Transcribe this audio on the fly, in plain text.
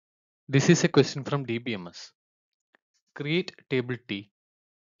This is a question from DBMS. Create table T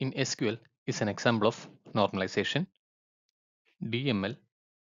in SQL is an example of normalization, DML,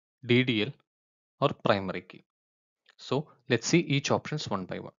 DDL, or primary key. So let's see each options one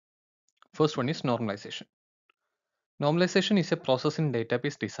by one. First one is normalization. Normalization is a process in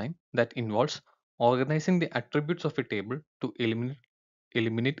database design that involves organizing the attributes of a table to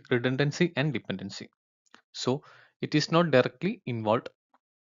eliminate redundancy and dependency. So it is not directly involved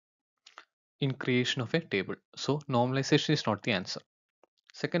in creation of a table. So normalization is not the answer.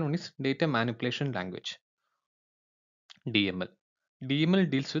 Second one is data manipulation language, DML. DML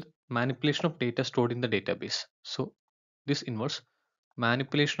deals with manipulation of data stored in the database. So this involves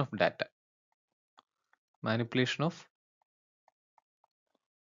manipulation of data, manipulation of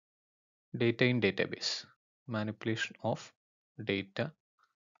data in database, manipulation of data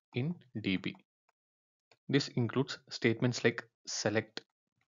in DB. This includes statements like select,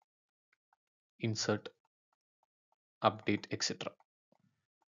 insert, update, etc.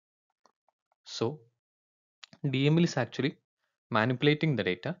 So DML is actually manipulating the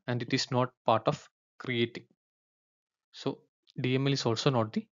data and it is not part of creating. So DML is also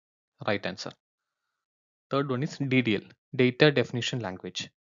not the right answer. Third one is DDL, data definition language.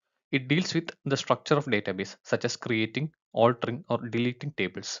 It deals with the structure of database such as creating, altering or deleting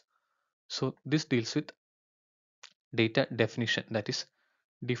tables. So this deals with data definition, that is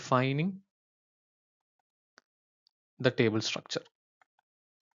defining the table structure.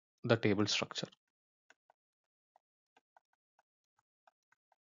 The table structure.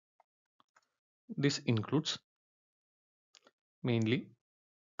 This includes mainly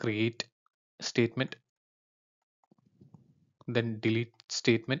create statement, then delete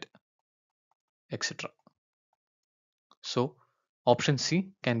statement, etc. So option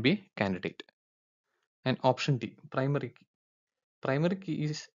C can be a candidate. And option D, primary key. Primary key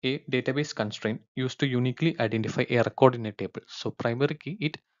is a database constraint used to uniquely identify a record in a table. So primary key,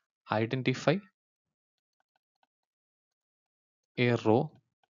 it identify a row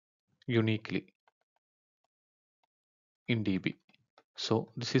uniquely in DB.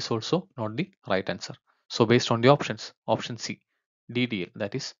 So this is also not the right answer. So based on the options, option C, DDL,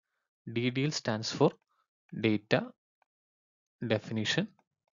 that is DDL stands for data definition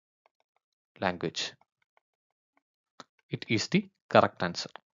language. It is the correct answer.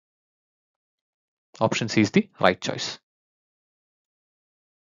 Option C is the right choice.